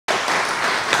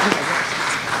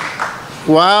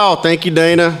Wow, thank you,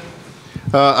 Dana.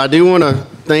 I do want to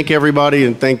thank everybody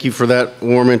and thank you for that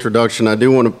warm introduction. I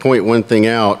do want to point one thing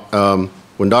out.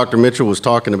 When Dr. Mitchell was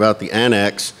talking about the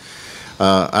annex,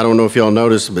 I don't know if y'all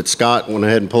noticed, but Scott went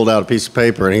ahead and pulled out a piece of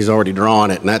paper and he's already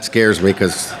drawn it, and that scares me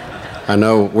because I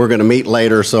know we're going to meet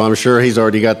later, so I'm sure he's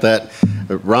already got that.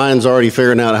 Ryan's already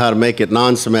figuring out how to make it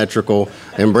non-symmetrical,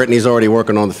 and Brittany's already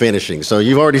working on the finishing. So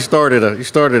you've already started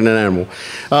an animal.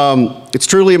 It's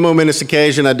truly a momentous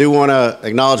occasion. I do want to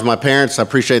acknowledge my parents. I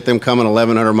appreciate them coming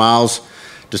 1,100 miles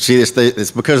to see this.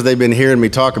 It's because they've been hearing me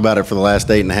talk about it for the last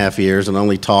 8.5 years and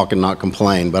only talk and not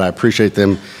complain, but I appreciate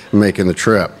them making the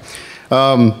trip.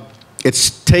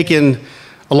 It's taken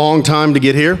a long time to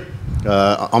get here,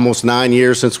 almost 9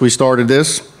 years since we started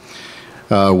this.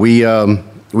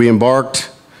 We embarked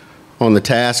on the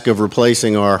task of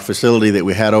replacing our facility that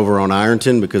we had over on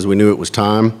Ironton because we knew it was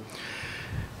time.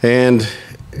 And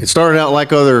it started out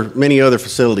like many other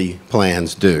facility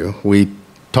plans do.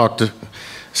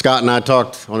 Scott and I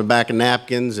talked on the back of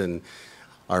napkins, and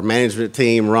our management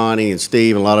team, Ronnie and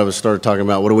Steve, and a lot of us started talking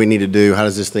about what do we need to do, how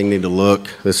does this thing need to look.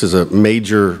 This is a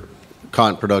major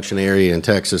cotton production area in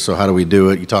Texas, so how do we do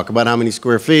it? You talk about how many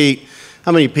square feet,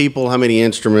 how many people, how many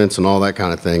instruments, and all that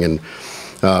kind of thing. And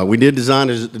we did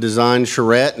design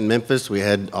charrette in Memphis. We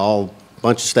had a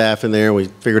bunch of staff in there. We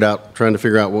trying to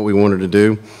figure out what we wanted to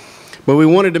do. But we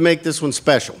wanted to make this one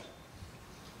special.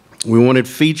 We wanted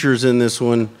features in this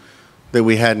one that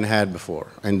we hadn't had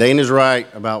before. And Dana's right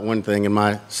about one thing, and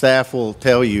my staff will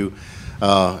tell you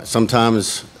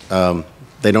sometimes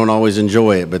they don't always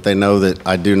enjoy it, but they know that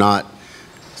I do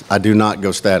not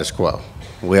go status quo.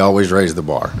 We always raise the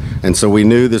bar. And so we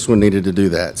knew this one needed to do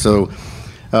that. So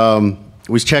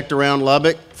we checked around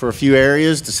Lubbock for a few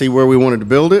areas to see where we wanted to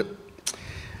build it.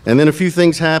 And then a few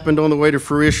things happened on the way to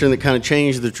fruition that kind of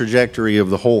changed the trajectory of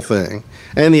the whole thing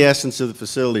and the essence of the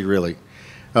facility, really.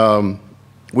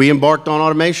 We embarked on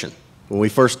automation. When we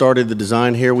first started the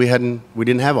design here, we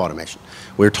didn't have automation.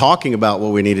 We were talking about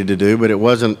what we needed to do, but it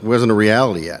wasn't a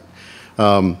reality yet.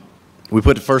 We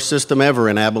put the first system ever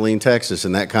in Abilene, Texas,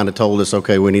 and that kind of told us,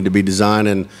 okay, we need to be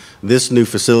designing this new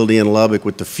facility in Lubbock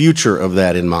with the future of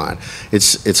that in mind.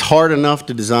 It's hard enough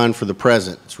to design for the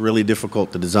present. It's really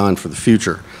difficult to design for the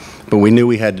future, but we knew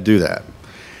we had to do that.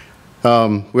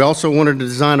 We also wanted to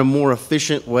design a more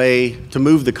efficient way to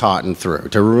move the cotton through,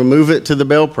 to remove it to the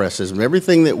bale presses.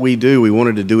 Everything that we do, we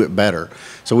wanted to do it better.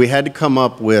 So we had to come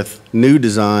up with new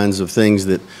designs of things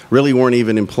that really weren't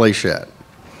even in place yet.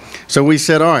 So we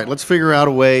said, all right, let's figure out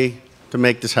a way to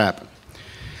make this happen.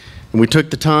 And we took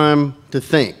the time to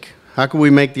think, how can we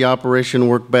make the operation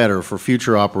work better for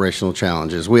future operational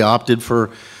challenges? We opted for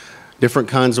different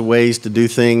kinds of ways to do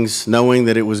things, knowing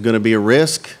that it was going to be a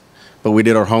risk, but we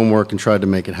did our homework and tried to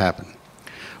make it happen.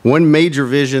 One major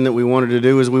vision that we wanted to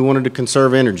do is we wanted to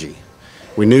conserve energy.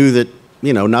 We knew that,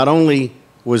 not only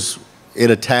was it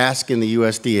a task in the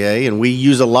USDA, and we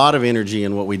use a lot of energy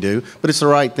in what we do, but it's the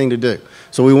right thing to do.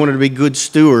 So we wanted to be good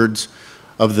stewards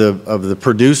of the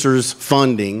producers'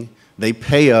 funding. They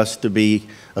pay us to be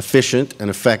efficient and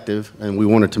effective, and we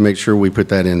wanted to make sure we put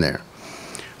that in there.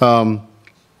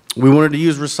 We wanted to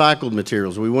use recycled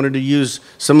materials. We wanted to use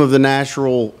some of the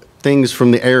natural things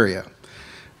from the area.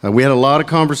 We had a lot of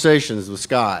conversations with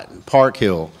Scott and Park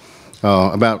Hill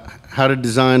about how to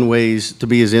design ways to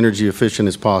be as energy efficient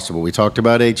as possible. We talked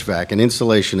about HVAC and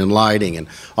insulation and lighting and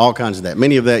all kinds of that.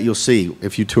 Many of that you'll see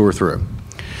if you tour through.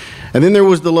 And then there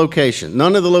was the location.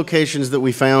 None of the locations that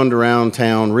we found around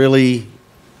town really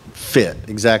fit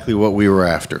exactly what we were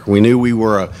after. We knew we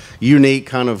were a unique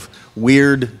kind of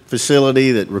weird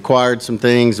facility that required some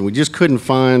things, and we just couldn't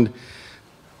find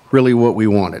really what we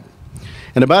wanted.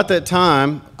 And about that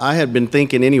time, I had been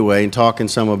thinking anyway and talking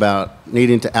some about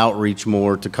needing to outreach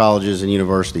more to colleges and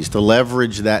universities, to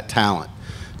leverage that talent,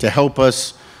 to help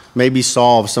us maybe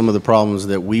solve some of the problems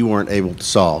that we weren't able to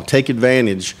solve, take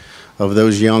advantage of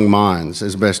those young minds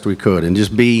as best we could, and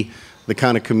just be the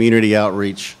kind of community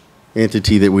outreach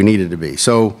entity that we needed to be.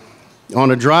 So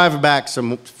on a drive back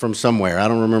from somewhere, I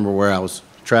don't remember where I was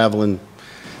traveling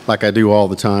like I do all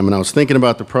the time, and I was thinking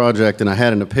about the project, and I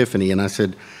had an epiphany, and I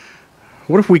said,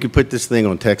 what if we could put this thing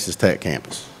on Texas Tech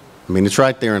campus? I mean, it's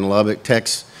right there in Lubbock.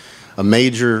 Tech's a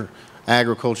major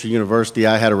agriculture university.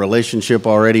 I had a relationship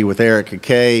already with Eric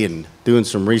Kay and doing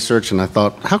some research, and I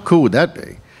thought, how cool would that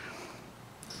be?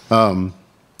 And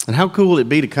how cool would it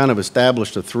be to kind of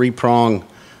establish a three-prong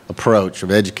approach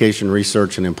of education,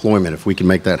 research, and employment if we can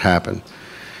make that happen?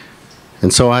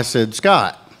 And so I said,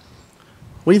 Scott,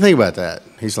 what do you think about that?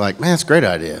 He's like, man, that's a great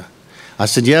idea. I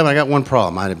said, yeah, but I got one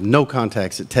problem. I have no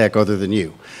contacts at Tech other than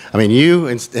you. I mean, you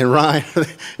and Ryan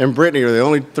and Brittany are the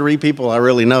only 3 people I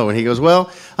really know. And he goes,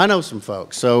 well, I know some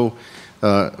folks. So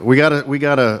we got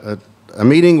a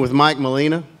meeting with Mike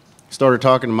Molina. Started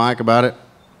talking to Mike about it.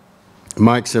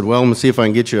 Mike said, well, I'm going to see if I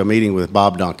can get you a meeting with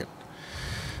Bob Duncan.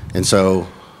 And so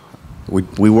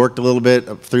we worked a little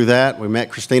bit through that. We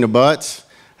met Christina Butts,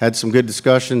 had some good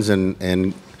discussions,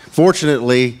 and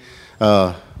fortunately,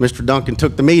 Mr. Duncan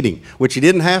took the meeting, which he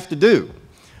didn't have to do.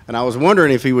 And I was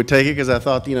wondering if he would take it because I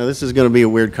thought, you know, this is going to be a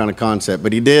weird kind of concept.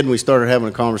 But he did, and we started having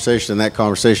a conversation, and that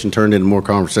conversation turned into more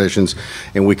conversations,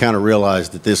 and we kind of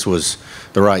realized that this was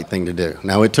the right thing to do.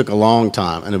 Now, it took a long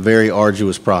time and a very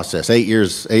arduous process. 8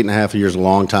 years, 8.5 years, a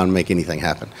long time to make anything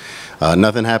happen.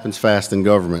 Nothing happens fast in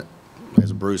government,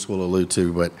 as Bruce will allude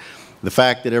to, but the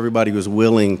fact that everybody was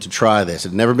willing to try this, it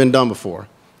had never been done before.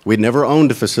 We'd never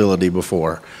owned a facility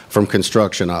before from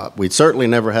construction up. We'd certainly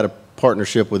never had a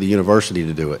partnership with a university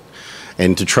to do it.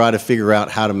 And to try to figure out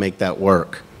how to make that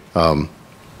work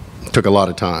took a lot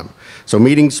of time. So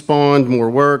meetings spawned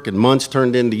more work, and months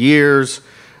turned into years.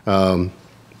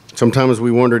 Sometimes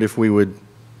we wondered if we would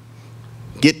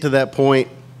get to that point,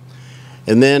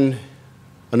 and then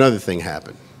another thing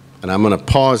happened. And I'm going to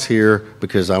pause here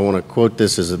because I want to quote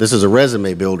this as this is a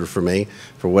resume builder for me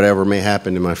for whatever may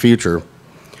happen in my future.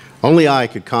 Only I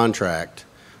could contract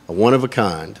a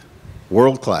one-of-a-kind,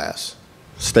 world-class,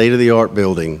 state-of-the-art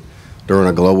building during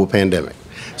a global pandemic.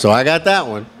 So I got that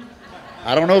one.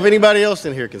 I don't know if anybody else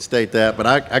in here can state that, but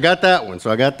I got that one. So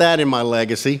I got that in my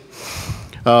legacy.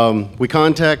 We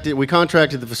contracted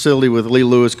the facility with Lee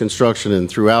Lewis Construction, and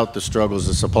throughout the struggles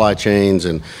of supply chains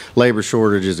and labor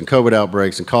shortages and COVID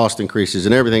outbreaks and cost increases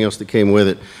and everything else that came with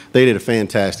it, they did a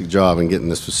fantastic job in getting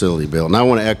this facility built. And I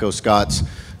want to echo Scott's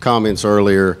comments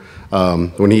earlier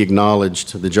when he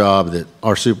acknowledged the job that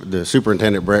the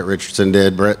superintendent, Brett Richardson,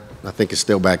 did. Brett, I think, is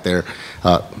still back there.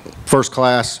 First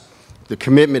class. The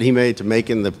commitment he made to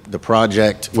making the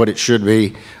project what it should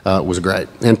be was great.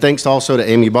 And thanks also to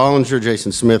Amy Bollinger,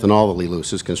 Jason Smith, and all the Lee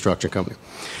Lewis's construction company.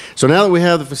 So now that we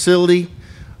have the facility,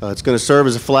 it's going to serve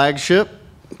as a flagship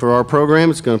for our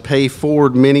program. It's going to pay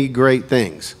forward many great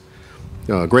things.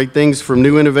 Great things from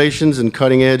new innovations and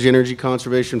cutting-edge energy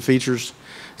conservation features.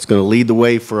 It's going to lead the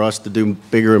way for us to do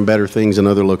bigger and better things in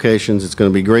other locations. It's going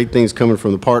to be great things coming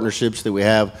from the partnerships that we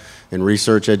have in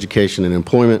research, education, and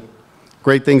employment.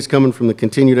 Great things coming from the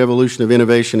continued evolution of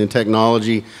innovation and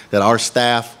technology that our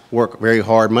staff work very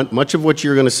hard. Much of what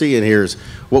you're going to see in here is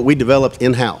what we developed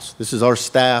in-house. This is our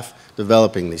staff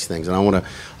developing these things, and I want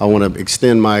to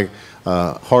extend my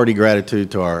hearty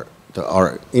gratitude to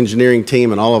our engineering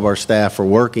team and all of our staff for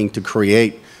working to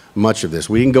create much of this.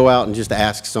 We didn't go out and just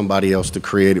ask somebody else to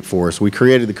create it for us. We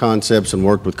created the concepts and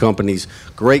worked with companies,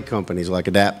 great companies like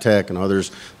AdaptTech and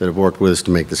others that have worked with us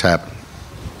to make this happen.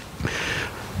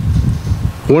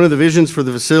 One of the visions for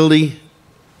the facility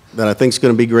that I think is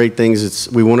going to be great things is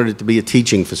we wanted it to be a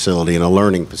teaching facility and a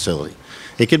learning facility.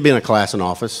 It could be in a class and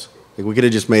office. We could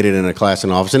have just made it in a class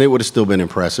and office, and it would have still been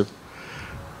impressive.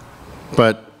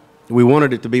 But we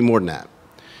wanted it to be more than that.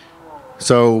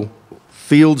 So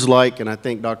fields like, and I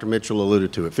think Dr. Mitchell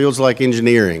alluded to it, fields like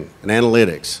engineering and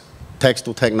analytics,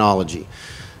 textile technology,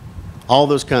 all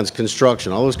those kinds of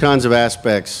construction, all those kinds of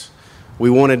aspects, we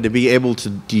wanted to be able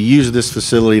to use this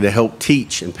facility to help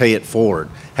teach and pay it forward,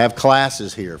 have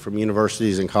classes here from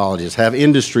universities and colleges, have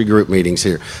industry group meetings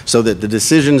here so that the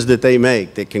decisions that they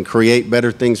make that can create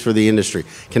better things for the industry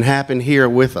can happen here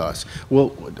with us. Well,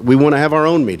 we want to have our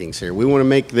own meetings here. We want to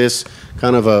make this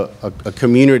kind of a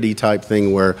community type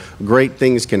thing where great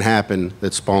things can happen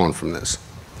that spawn from this.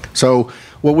 So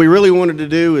what we really wanted to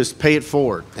do is pay it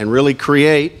forward and really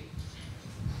create.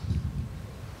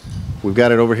 We've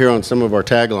got it over here on some of our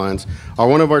taglines.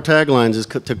 One of our taglines is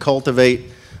to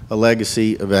cultivate a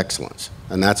legacy of excellence,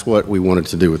 and that's what we wanted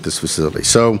to do with this facility.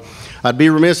 So I'd be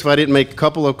remiss if I didn't make a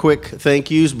couple of quick thank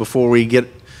yous before we get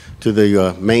to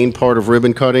the main part of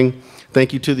ribbon cutting.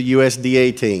 Thank you to the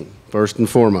USDA team, first and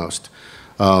foremost.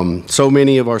 So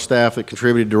many of our staff that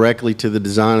contributed directly to the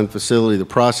design of the facility, the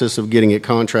process of getting it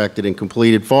contracted and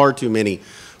completed, far too many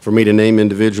for me to name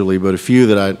individually, but a few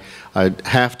that I'd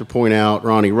have to point out: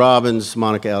 Ronnie Robbins,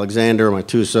 Monica Alexander, my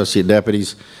 2 associate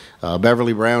deputies,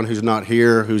 Beverly Brown, who's not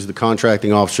here, who's the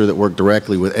contracting officer that worked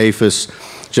directly with APHIS,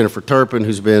 Jennifer Turpin,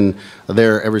 who's been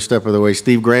there every step of the way,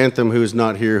 Steve Grantham, who is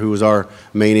not here, who was our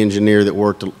main engineer that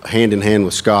worked hand in hand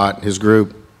with Scott and his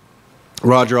group,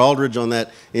 Roger Aldridge on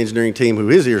that engineering team, who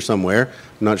is here somewhere.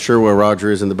 I'm not sure where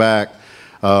Roger is in the back.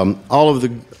 All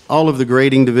of the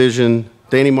grading division,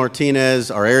 Danny Martinez,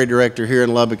 our area director here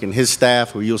in Lubbock, and his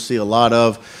staff, who you'll see a lot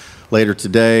of later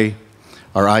today.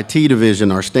 our IT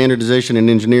division, our standardization and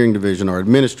engineering division, our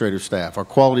administrative staff, our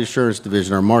quality assurance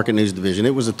division, our market news division.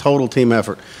 It was a total team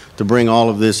effort to bring all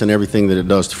of this and everything that it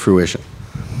does to fruition.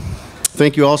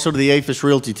 Thank you also to the APHIS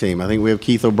Realty team. I think we have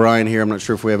Keith O'Brien here. I'm not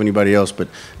sure if we have anybody else, but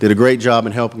did a great job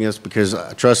in helping us because,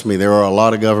 trust me, there are a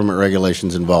lot of government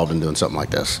regulations involved in doing something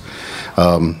like this.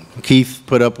 Keith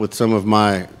put up with some of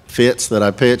my fits that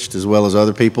I pitched as well as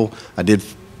other people. I did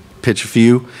pitch a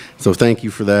few, so thank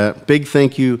you for that. Big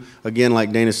thank you, again,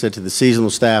 like Dana said, to the seasonal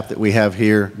staff that we have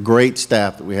here. Great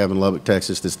staff that we have in Lubbock,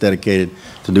 Texas that's dedicated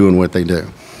to doing what they do.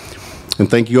 And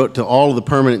thank you to all of the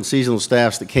permanent and seasonal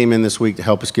staffs that came in this week to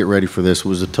help us get ready for this. It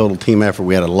was a total team effort.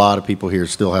 We had a lot of people here,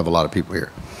 still have a lot of people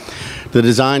here. The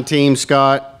design team,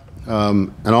 Scott,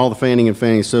 and all the Fanning and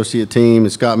Fanning Associate team.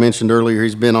 As Scott mentioned earlier,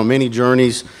 he's been on many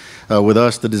journeys with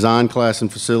us, the design class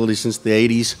and facility, since the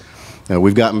 80s.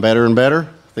 We've gotten better and better.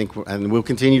 And we'll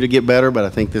continue to get better, but I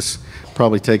think this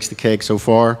probably takes the cake so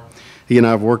far. He and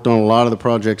I have worked on a lot of the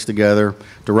projects together.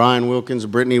 To Ryan Wilkins,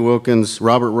 Brittany Wilkins,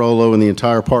 Robert Rollo, and the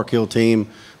entire Park Hill team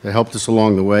that helped us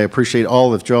along the way. I appreciate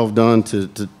all that y'all have done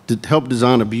to help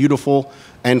design a beautiful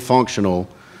and functional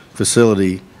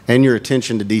facility and your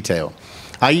attention to detail.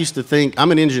 I used to think,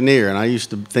 I'm an engineer, and I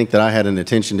used to think that I had an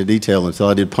attention to detail until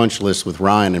I did punch lists with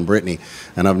Ryan and Brittany,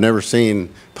 and I've never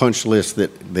seen punch lists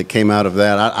that came out of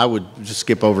that. I would just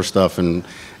skip over stuff, and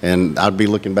I'd be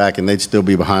looking back, and they'd still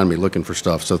be behind me looking for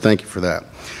stuff, so thank you for that.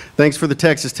 Thanks for the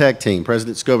Texas Tech team,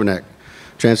 President Skovanec,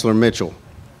 Chancellor Mitchell,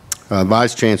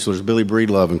 Vice Chancellors Billy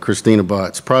Breedlove and Christina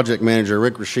Butts, Project Manager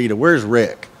Rick Rashida. Where's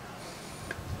Rick?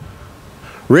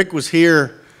 Rick was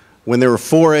here when there were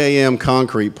 4 a.m.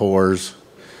 concrete pours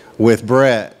with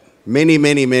Brett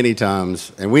many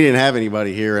times, and we didn't have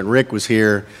anybody here, and Rick was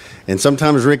here, and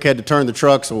sometimes Rick had to turn the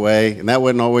trucks away, and that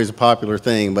wasn't always a popular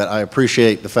thing, but I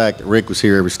appreciate the fact that Rick was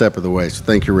here every step of the way, so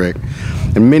thank you, Rick.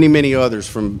 And many others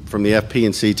from the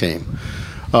FP&C team.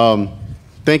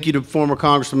 Thank you to former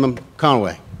Congressman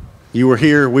Conway. You were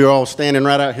here, we were all standing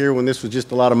right out here when this was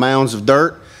just a lot of mounds of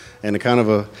dirt and a kind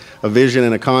of a vision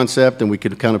and a concept, and we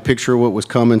could kind of picture what was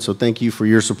coming, so thank you for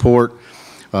your support.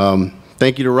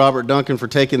 Thank you to Robert Duncan for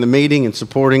taking the meeting and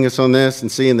supporting us on this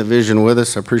and seeing the vision with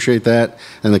us. I appreciate that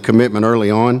and the commitment early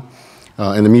on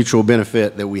and the mutual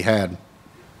benefit that we had.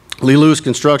 Lee Lewis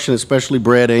Construction, especially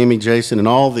Brad, Amy, Jason, and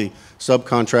all the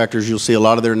subcontractors, you'll see a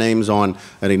lot of their names on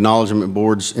and acknowledgement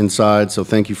boards inside, so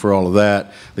thank you for all of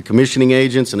that. The commissioning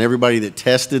agents and everybody that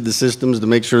tested the systems to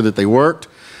make sure that they worked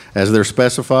as they're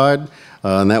specified,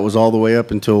 and that was all the way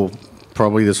up until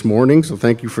probably this morning, so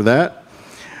thank you for that.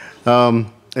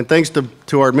 And thanks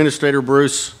to our administrator,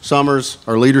 Bruce Summers,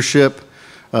 our leadership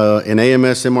in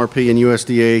AMS, MRP, and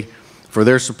USDA for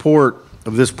their support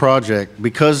of this project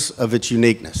because of its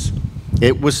uniqueness.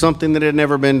 It was something that had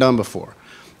never been done before.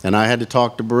 And I had to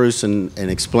talk to Bruce and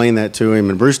explain that to him.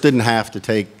 And Bruce didn't have to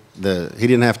take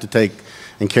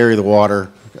and carry the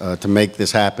water to make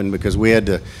this happen because we had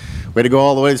to go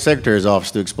all the way to the Secretary's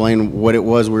office to explain what it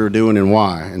was we were doing and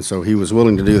why. And so he was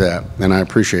willing to do that, and I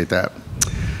appreciate that.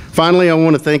 Finally, I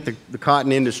want to thank the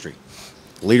cotton industry.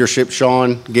 Leadership,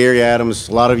 Sean, Gary Adams,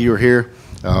 a lot of you are here,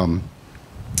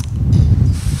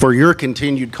 for your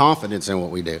continued confidence in what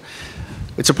we do.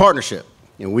 It's a partnership,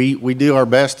 and we do our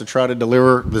best to try to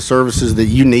deliver the services that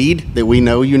you need, that we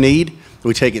know you need.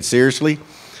 We take it seriously.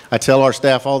 I tell our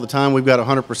staff all the time we've got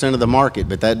 100% of the market,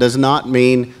 but that does not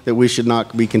mean that we should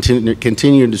not be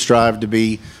continuing to strive to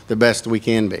be the best we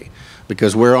can be,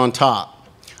 because we're on top.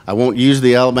 I won't use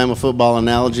the Alabama football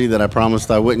analogy that I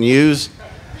promised I wouldn't use,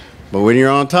 but when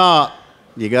you're on top,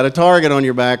 you got a target on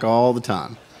your back all the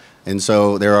time. And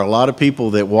so there are a lot of people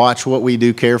that watch what we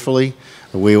do carefully.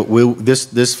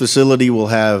 This facility will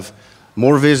have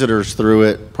more visitors through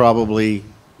it probably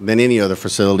than any other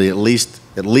facility, at least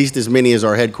as many as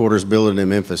our headquarters building in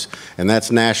Memphis, and that's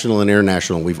national and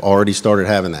international. We've already started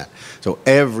having that. So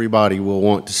everybody will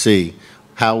want to see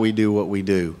how we do what we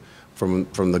do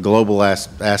from the global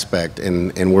aspect,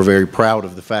 and we're very proud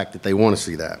of the fact that they want to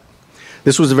see that.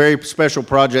 This was a very special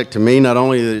project to me, not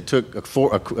only that it took a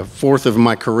fourth of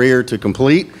my career to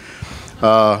complete.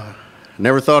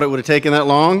 Never thought it would have taken that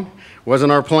long.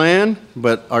 Wasn't our plan,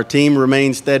 but our team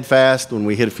remained steadfast when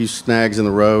we hit a few snags in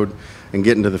the road and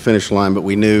getting to the finish line, but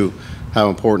we knew how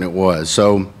important it was.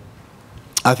 So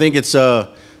I think it's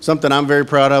something I'm very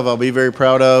proud of. I'll be very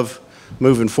proud of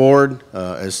moving forward.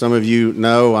 As some of you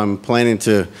know, I'm planning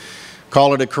to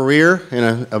call it a career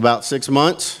in about 6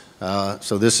 months.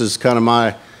 So this is kind of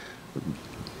my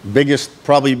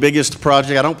probably biggest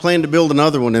project. I don't plan to build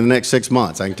another one in the next 6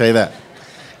 months, I can tell you that.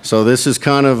 So this is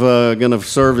kind of going to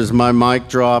serve as my mic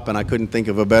drop, and I couldn't think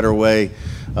of a better way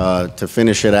to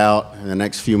finish it out in the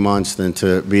next few months than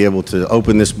to be able to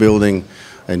open this building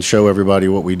and show everybody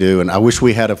what we do. And I wish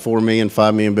we had a 4 million,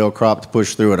 5 million bale crop to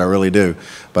push through it. I really do.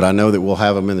 But I know that we'll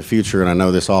have them in the future, and I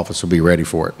know this office will be ready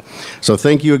for it. So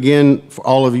thank you again, for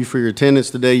all of you, for your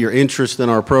attendance today, your interest in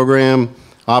our program,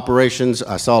 operations.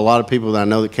 I saw a lot of people that I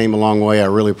know that came a long way. I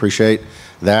really appreciate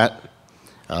that.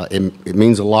 It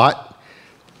means a lot.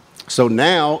 So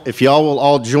now, if y'all will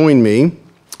all join me,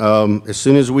 as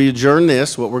soon as we adjourn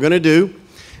this, what we're going to do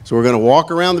is we're going to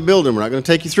walk around the building. We're not going to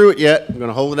take you through it yet. We're going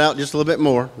to hold it out just a little bit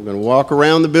more. We're going to walk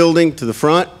around the building to the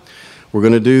front. We're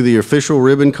going to do the official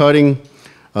ribbon cutting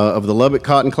of the Lubbock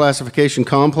Cotton Classification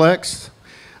Complex.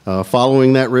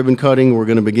 Following that ribbon cutting, we're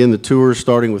going to begin the tour,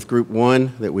 starting with Group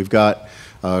 1 that we've got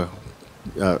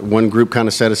one group kind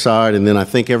of set aside, and then I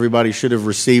think everybody should have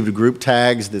received group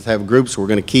tags that have groups. We're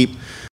going to keep